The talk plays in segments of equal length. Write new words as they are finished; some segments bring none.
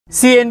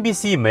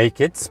CNBC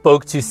Make It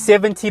spoke to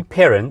 70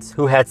 parents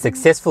who had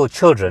successful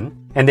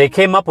children, and they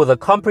came up with a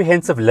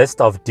comprehensive list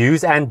of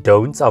do's and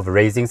don'ts of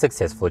raising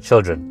successful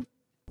children.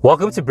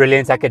 Welcome to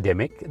Brilliant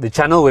Academic, the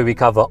channel where we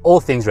cover all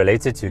things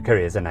related to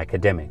careers and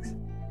academics.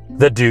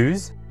 The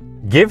do's: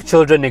 give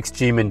children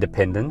extreme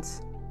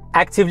independence,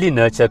 actively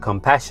nurture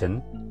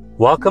compassion,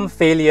 welcome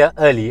failure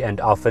early and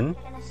often,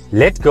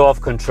 let go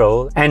of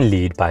control, and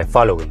lead by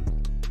following.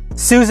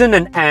 Susan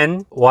and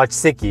Anne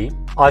Wojcicki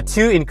are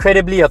two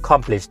incredibly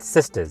accomplished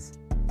sisters.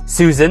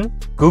 Susan,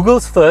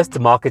 Google's first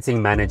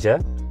marketing manager,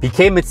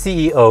 became its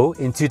CEO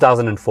in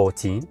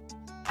 2014.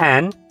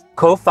 Anne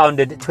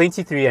co-founded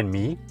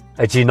 23andMe,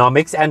 a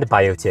genomics and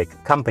biotech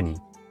company.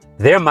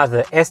 Their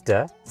mother,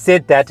 Esther,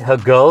 said that her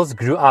girls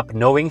grew up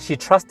knowing she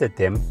trusted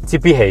them to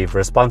behave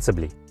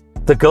responsibly.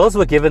 The girls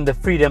were given the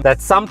freedom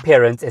that some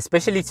parents,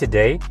 especially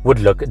today, would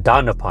look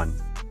down upon.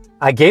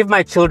 I gave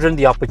my children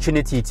the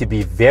opportunity to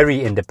be very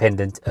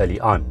independent early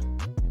on.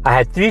 I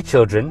had 3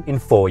 children in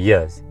 4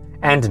 years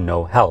and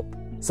no help,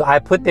 so I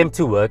put them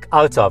to work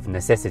out of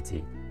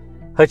necessity.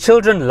 Her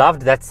children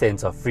loved that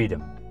sense of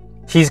freedom.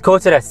 She's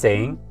quoted as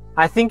saying,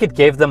 "I think it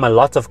gave them a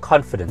lot of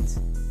confidence.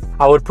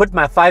 I would put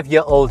my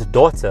 5-year-old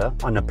daughter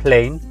on a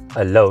plane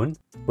alone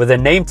with a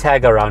name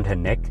tag around her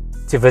neck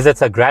to visit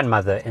her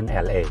grandmother in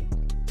LA.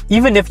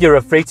 Even if you're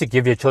afraid to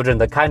give your children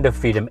the kind of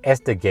freedom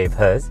Esther gave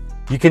hers,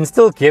 you can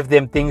still give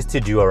them things to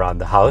do around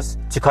the house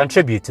to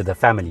contribute to the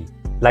family,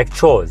 like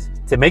chores,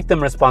 to make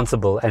them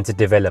responsible and to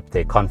develop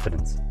their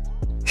confidence."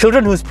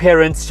 Children whose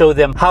parents show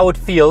them how it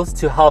feels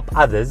to help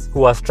others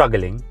who are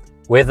struggling,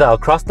 whether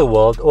across the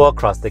world or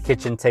across the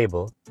kitchen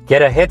table,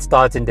 get a head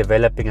start in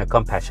developing a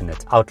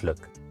compassionate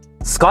outlook.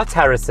 Scott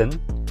Harrison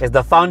is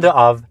the founder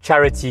of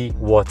Charity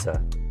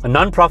Water, a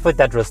non-profit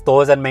that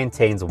restores and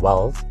maintains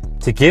wells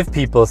to give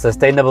people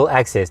sustainable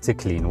access to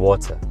clean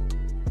water.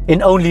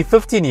 In only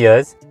 15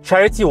 years,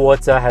 Charity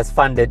Water has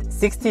funded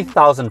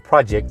 60,000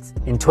 projects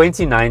in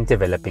 29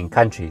 developing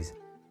countries,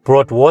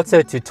 brought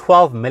water to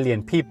 12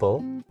 million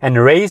people, and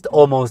raised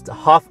almost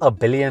 $500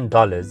 million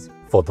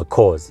for the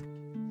cause.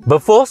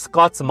 Before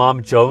Scott's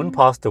mom, Joan,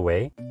 passed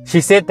away,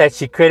 she said that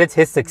she credits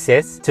his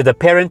success to the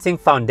parenting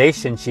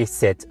foundation she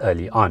set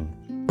early on,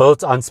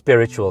 built on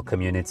spiritual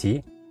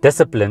community,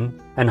 discipline,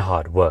 and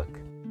hard work.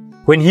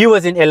 When he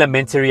was in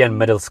elementary and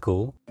middle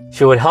school,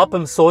 she would help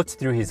him sort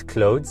through his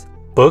clothes,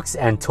 books,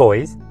 and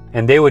toys,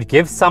 and they would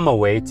give some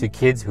away to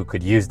kids who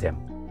could use them.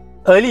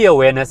 Early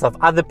awareness of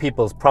other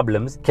people's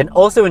problems can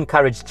also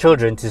encourage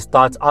children to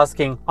start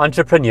asking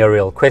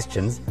entrepreneurial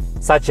questions,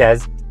 such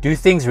as, do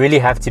things really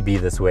have to be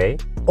this way?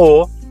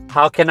 Or,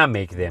 how can I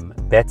make them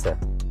better?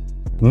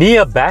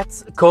 Nia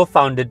Batts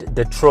co-founded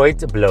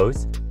Detroit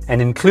Blows,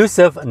 an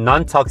inclusive,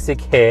 non-toxic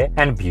hair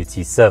and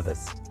beauty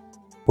service.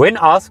 When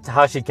asked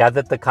how she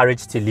gathered the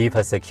courage to leave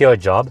her secure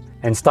job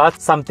and start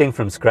something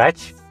from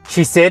scratch,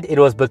 she said it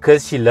was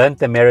because she learned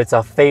the merits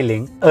of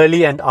failing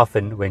early and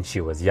often when she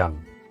was young.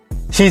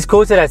 She's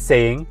quoted as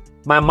saying,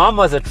 "My mom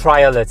was a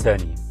trial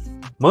attorney.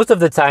 Most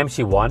of the time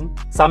she won,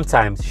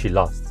 sometimes she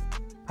lost.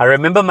 I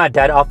remember my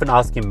dad often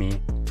asking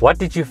me, 'What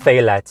did you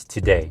fail at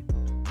today?'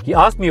 He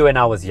asked me when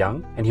I was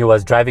young and he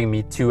was driving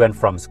me to and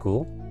from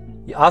school.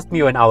 He asked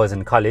me when I was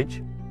in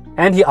college,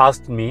 and he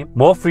asked me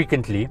more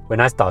frequently when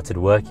I started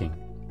working."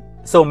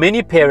 So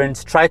many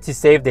parents try to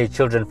save their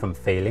children from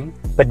failing,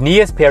 but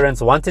Nia's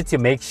parents wanted to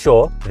make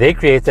sure they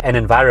created an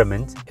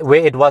environment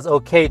where it was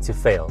okay to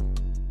fail.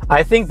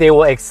 I think they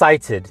were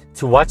excited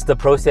to watch the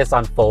process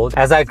unfold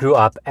as I grew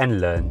up and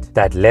learned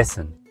that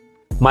lesson.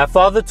 "My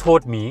father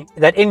taught me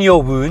that in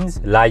your wounds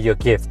lie your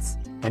gifts,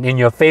 and in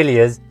your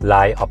failures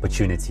lie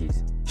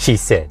opportunities," she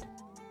said.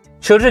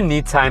 Children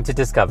need time to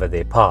discover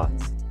their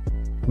paths.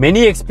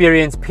 Many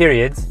experience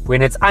periods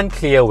when it's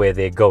unclear where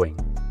they're going.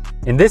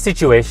 In this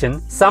situation,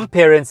 some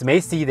parents may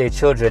see their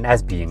children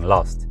as being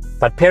lost,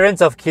 but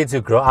parents of kids who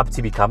grow up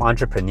to become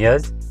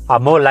entrepreneurs are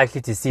more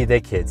likely to see their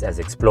kids as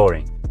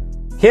exploring.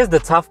 Here's the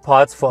tough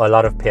parts for a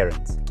lot of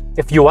parents.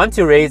 If you want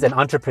to raise an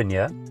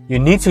entrepreneur, you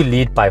need to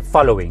lead by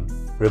following,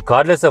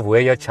 regardless of where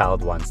your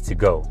child wants to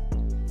go.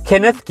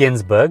 Kenneth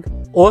Ginsberg,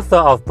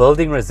 author of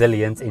Building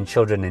Resilience in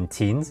Children and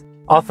Teens,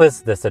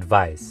 offers this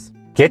advice.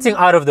 Getting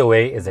out of the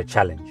way is a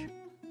challenge.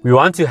 We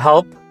want to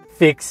help,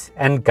 fix,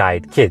 and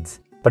guide kids,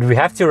 but we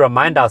have to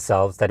remind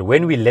ourselves that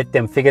when we let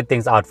them figure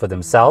things out for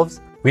themselves,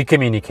 we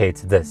communicate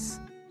this: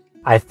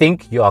 "I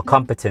think you are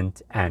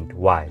competent and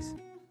wise."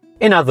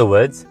 In other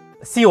words,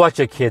 see what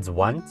your kids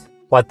want,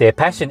 what their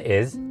passion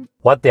is,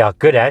 what they are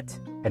good at,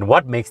 and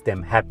what makes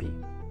them happy.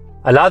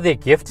 Allow their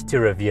gift to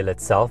reveal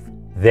itself,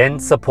 then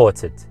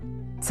support it.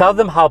 Tell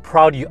them how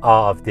proud you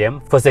are of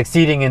them for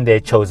succeeding in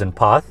their chosen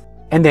path,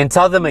 and then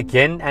tell them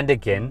again and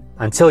again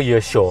until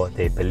you're sure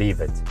they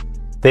believe it.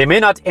 They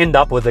may not end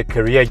up with the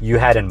career you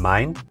had in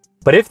mind,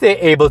 but if they're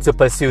able to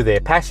pursue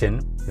their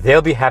passion,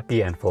 they'll be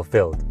happy and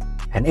fulfilled.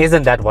 And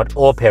isn't that what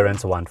all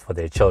parents want for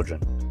their children?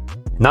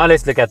 Now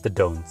let's look at the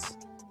don'ts.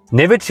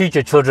 Never treat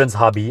your children's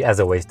hobby as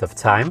a waste of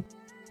time.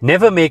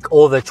 Never make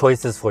all the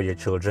choices for your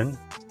children.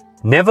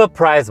 Never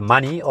prize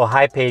money or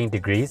high-paying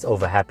degrees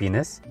over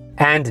happiness,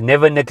 and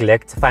never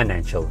neglect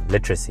financial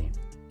literacy.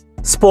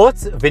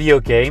 Sports,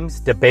 video games,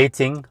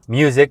 debating,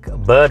 music,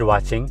 bird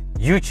watching,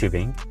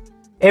 YouTubing.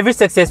 Every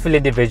successful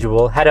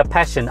individual had a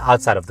passion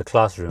outside of the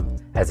classroom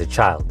as a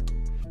child.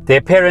 Their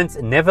parents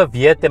never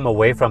veered them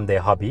away from their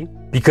hobby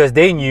because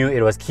they knew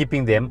it was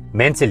keeping them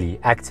mentally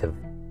active.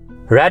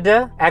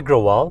 Radha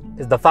Agrawal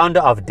is the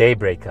founder of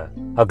Daybreaker,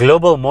 a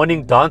global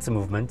morning dance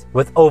movement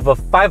with over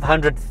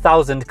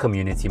 500,000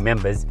 community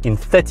members in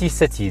 30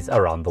 cities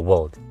around the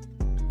world.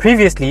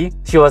 Previously,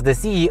 she was the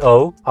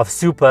CEO of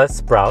Super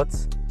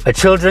Sprouts, a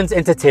children's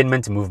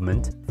entertainment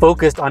movement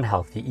focused on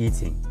healthy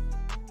eating.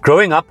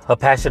 Growing up, her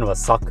passion was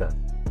soccer.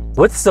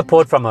 With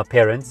support from her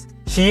parents,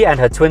 she and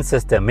her twin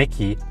sister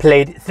Mickey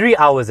played 3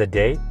 hours a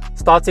day,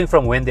 starting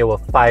from when they were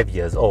 5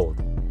 years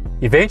old.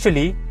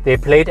 Eventually, they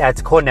played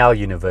at Cornell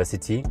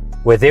University,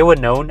 where they were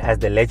known as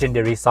the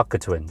legendary Soccer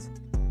Twins.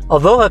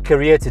 Although her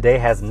career today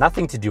has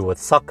nothing to do with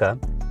soccer,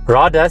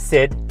 Radha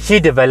said she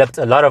developed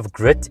a lot of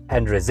grit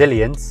and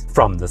resilience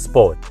from the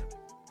sport.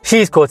 She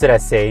is quoted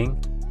as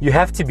saying, "You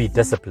have to be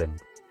disciplined.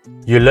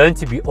 You learn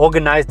to be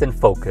organized and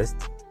focused,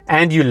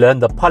 and you learn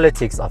the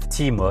politics of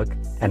teamwork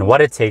and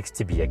what it takes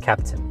to be a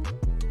captain."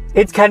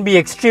 It can be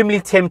extremely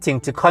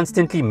tempting to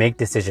constantly make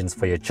decisions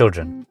for your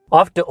children.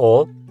 After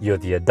all, you're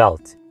the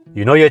adult.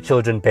 You know your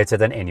children better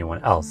than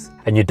anyone else,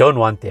 and you don't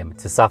want them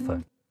to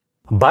suffer.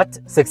 But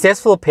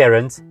successful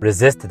parents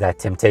resist that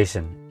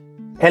temptation.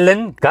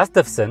 Ellen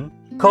Gustafson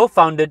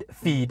co-founded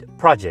Feed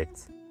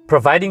Project,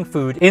 providing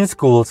food in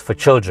schools for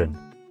children.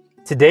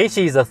 Today,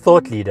 she is a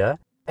thought leader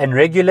and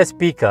regular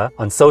speaker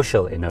on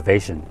social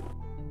innovation.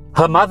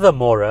 Her mother,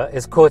 Maura,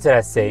 is quoted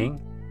as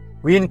saying,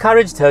 "We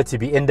encouraged her to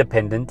be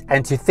independent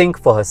and to think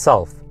for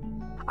herself.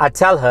 I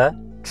tell her,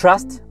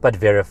 trust but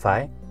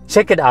verify,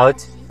 check it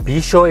out, be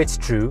sure it's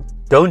true,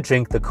 don't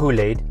drink the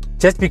Kool-Aid.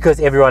 Just because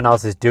everyone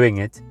else is doing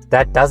it,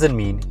 that doesn't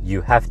mean you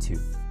have to."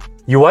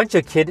 You want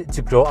your kid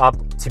to grow up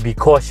to be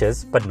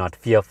cautious but not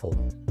fearful.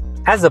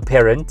 As a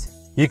parent,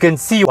 you can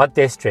see what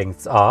their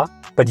strengths are,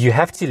 but you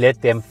have to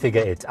let them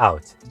figure it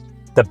out.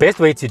 The best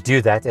way to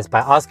do that is by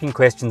asking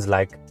questions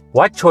like,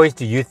 what choice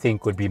do you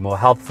think would be more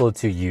helpful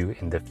to you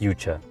in the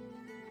future?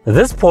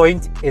 This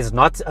point is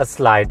not a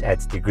slide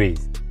at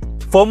degrees.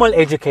 Formal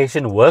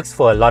education works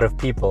for a lot of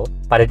people,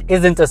 but it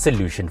isn't a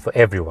solution for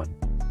everyone.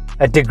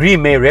 A degree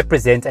may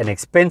represent an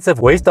expensive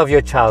waste of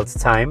your child's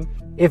time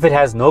if it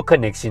has no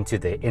connection to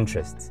their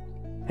interests.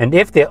 And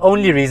if their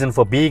only reason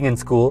for being in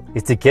school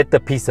is to get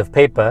the piece of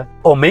paper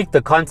or make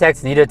the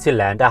contacts needed to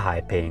land a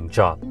high-paying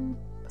job.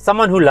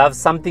 Someone who loves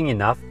something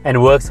enough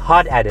and works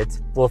hard at it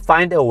will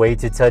find a way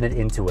to turn it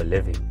into a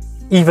living,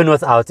 even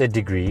without a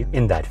degree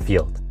in that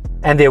field.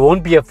 And they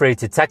won't be afraid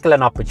to tackle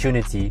an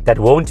opportunity that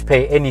won't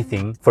pay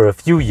anything for a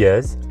few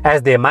years,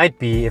 as there might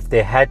be if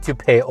they had to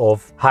pay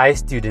off high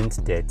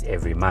student debt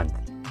every month.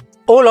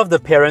 All of the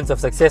parents of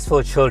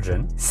successful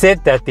children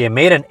said that they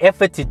made an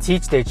effort to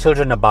teach their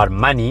children about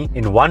money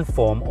in one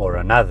form or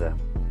another.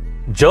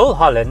 Joel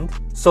Holland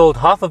sold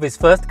half of his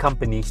first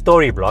company,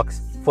 Storyblocks,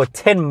 for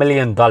 $10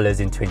 million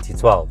in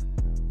 2012.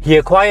 He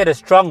acquired a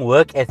strong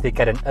work ethic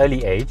at an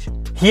early age.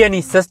 He and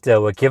his sister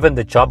were given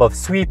the job of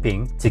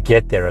sweeping to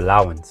get their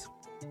allowance.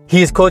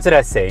 He is quoted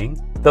as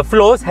saying, "The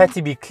floors had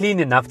to be clean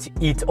enough to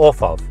eat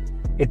off of.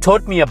 It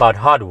taught me about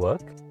hard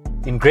work.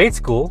 In grade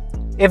school,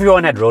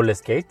 everyone had roller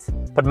skates,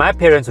 but my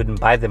parents wouldn't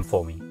buy them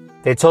for me.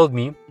 They told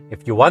me,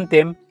 if you want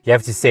them, you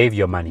have to save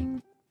your money.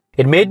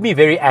 It made me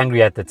very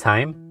angry at the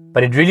time,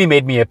 but it really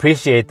made me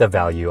appreciate the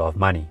value of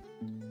money."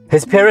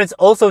 His parents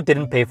also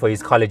didn't pay for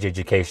his college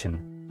education.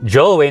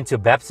 Joel went to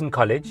Babson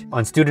College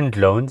on student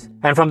loans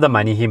and from the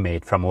money he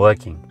made from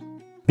working.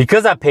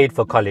 "Because I paid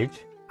for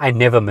college, I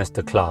never missed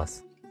a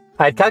class.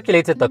 I had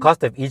calculated the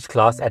cost of each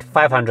class at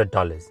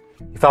 $500.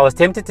 If I was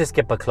tempted to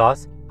skip a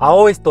class, I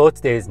always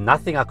thought there is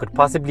nothing I could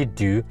possibly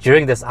do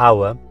during this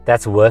hour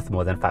that's worth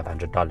more than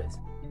 $500.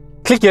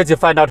 Click here to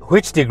find out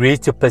which degrees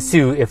to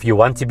pursue if you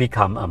want to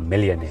become a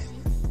millionaire.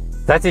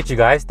 That's it, you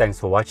guys. Thanks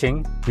for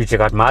watching. Do check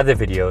out my other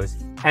videos.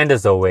 And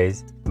as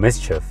always,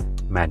 mischief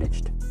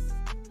managed.